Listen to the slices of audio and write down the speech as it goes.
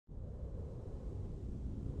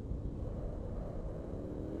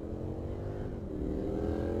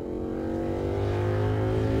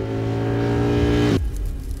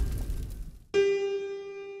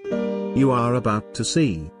You are about to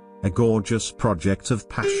see a gorgeous project of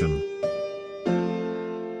passion.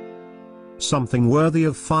 Something worthy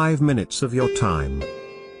of 5 minutes of your time.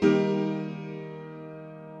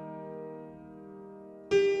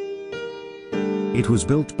 It was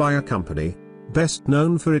built by a company best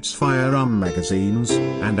known for its firearm magazines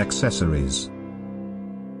and accessories.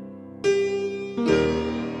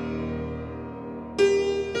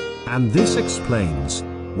 And this explains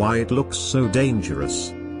why it looks so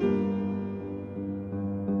dangerous.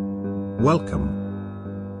 Welcome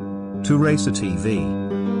to Racer TV.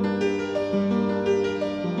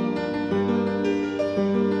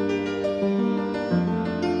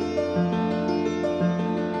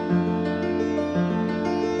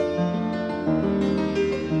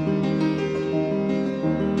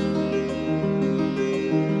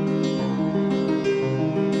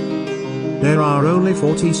 There are only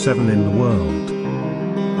 47 in the world.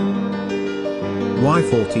 Why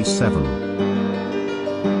 47?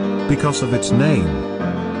 Because of its name,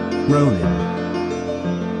 Ronin.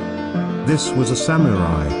 This was a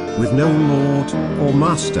samurai, with no lord or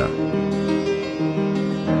master.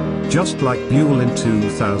 Just like Buell in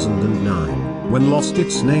 2009, when lost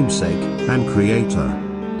its namesake and creator.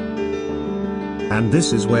 And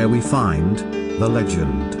this is where we find the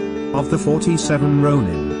legend of the 47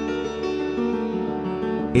 Ronin.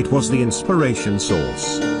 It was the inspiration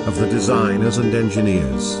source of the designers and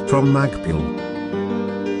engineers from Magpul.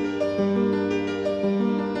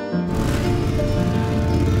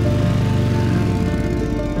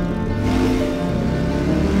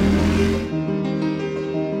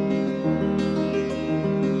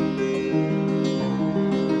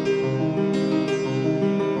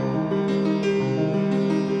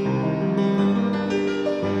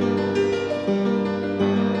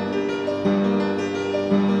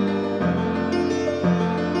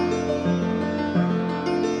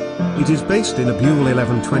 It is based in a Buell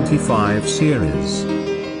 1125 series.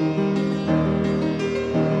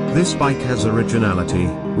 This bike has originality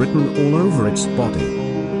written all over its body.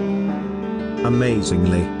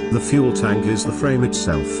 Amazingly, the fuel tank is the frame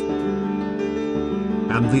itself.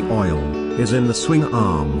 And the oil is in the swing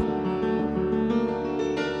arm.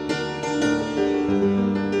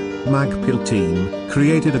 Magpul team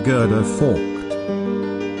created a girder forked.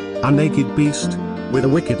 A naked beast with a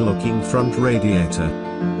wicked-looking front radiator,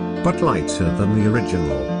 but lighter than the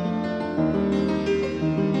original.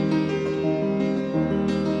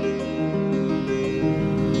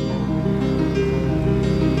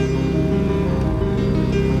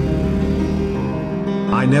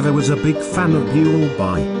 I never was a big fan of Buell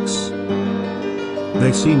bikes.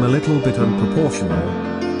 They seem a little bit unproportional.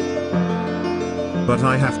 But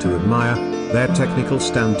I have to admire their technical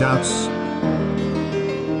standouts.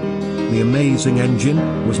 The amazing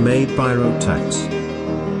engine was made by Rotax.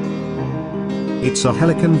 It's a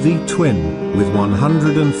Helican V-twin with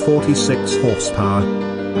 146 horsepower.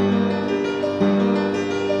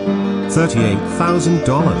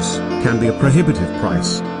 $38,000 can be a prohibitive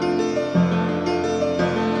price.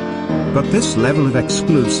 But this level of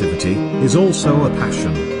exclusivity is also a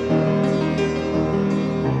passion.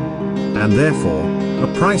 And therefore, a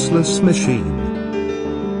priceless machine.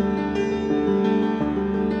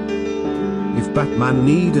 If Batman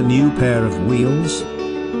need a new pair of wheels,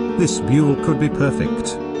 this Buell could be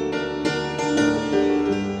perfect.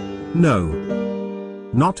 No.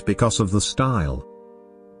 Not because of the style.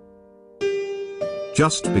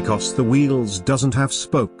 Just because the wheels doesn't have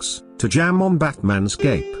spokes to jam on Batman's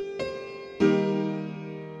cape.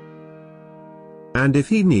 And if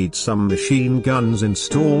he needs some machine guns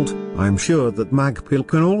installed, I'm sure that Magpul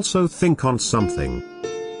can also think on something.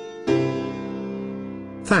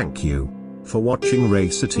 Thank you for watching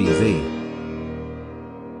Racer TV.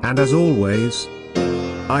 And as always,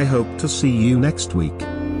 I hope to see you next week.